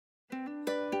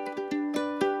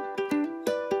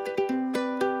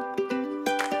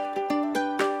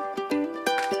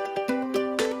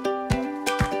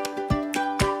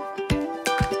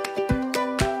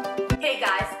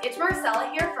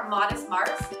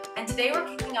and today we're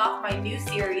kicking off my new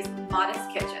series,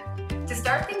 Modest Kitchen. To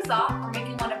start things off, we're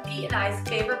making one of Pete and I's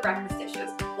favorite breakfast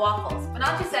dishes, waffles, but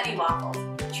not just any waffles,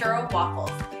 churro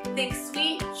waffles. Think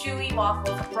sweet, chewy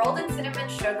waffles rolled in cinnamon,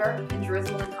 sugar, and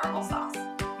drizzled in caramel sauce.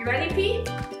 You ready, Pete?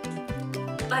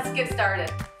 Let's get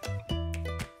started.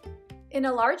 In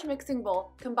a large mixing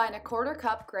bowl, combine a 1/4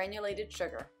 cup granulated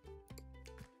sugar,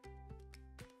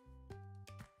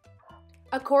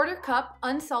 a 1/4 cup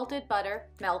unsalted butter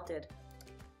melted,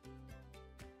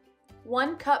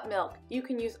 1 cup milk. You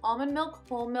can use almond milk,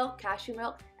 whole milk, cashew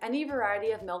milk, any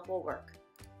variety of milk will work.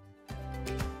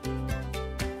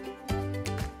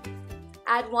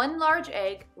 Add 1 large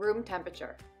egg, room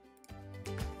temperature,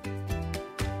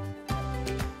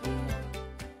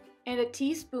 and a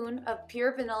teaspoon of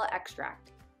pure vanilla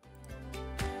extract.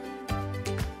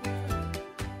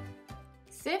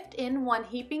 Sift in 1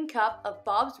 heaping cup of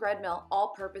Bob's Red Mill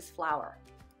all-purpose flour.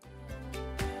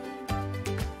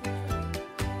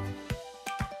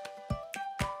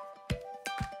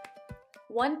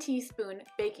 One teaspoon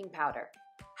baking powder,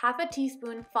 half a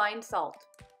teaspoon fine salt,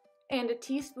 and a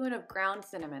teaspoon of ground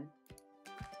cinnamon.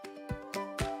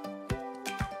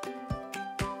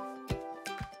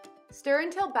 Stir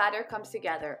until batter comes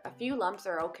together. A few lumps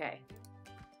are okay.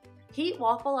 Heat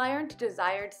waffle iron to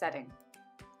desired setting.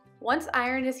 Once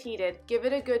iron is heated, give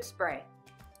it a good spray.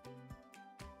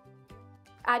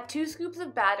 Add 2 scoops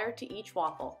of batter to each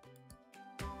waffle.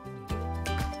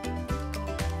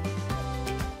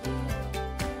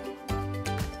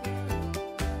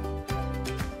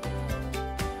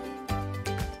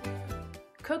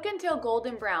 Cook until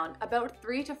golden brown, about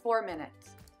 3 to 4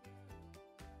 minutes.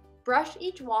 Brush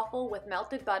each waffle with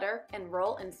melted butter and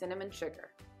roll in cinnamon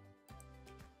sugar.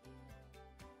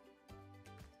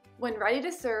 When ready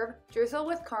to serve, drizzle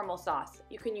with caramel sauce.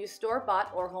 You can use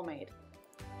store-bought or homemade.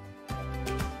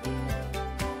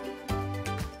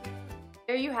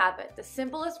 There you have it, the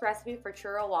simplest recipe for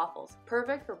churro waffles,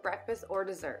 perfect for breakfast or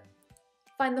dessert.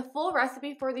 Find the full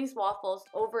recipe for these waffles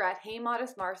over at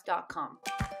heymodestmarce.com.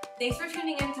 Thanks for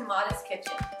tuning in to Modest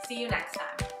Kitchen. See you next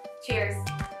time.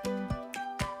 Cheers!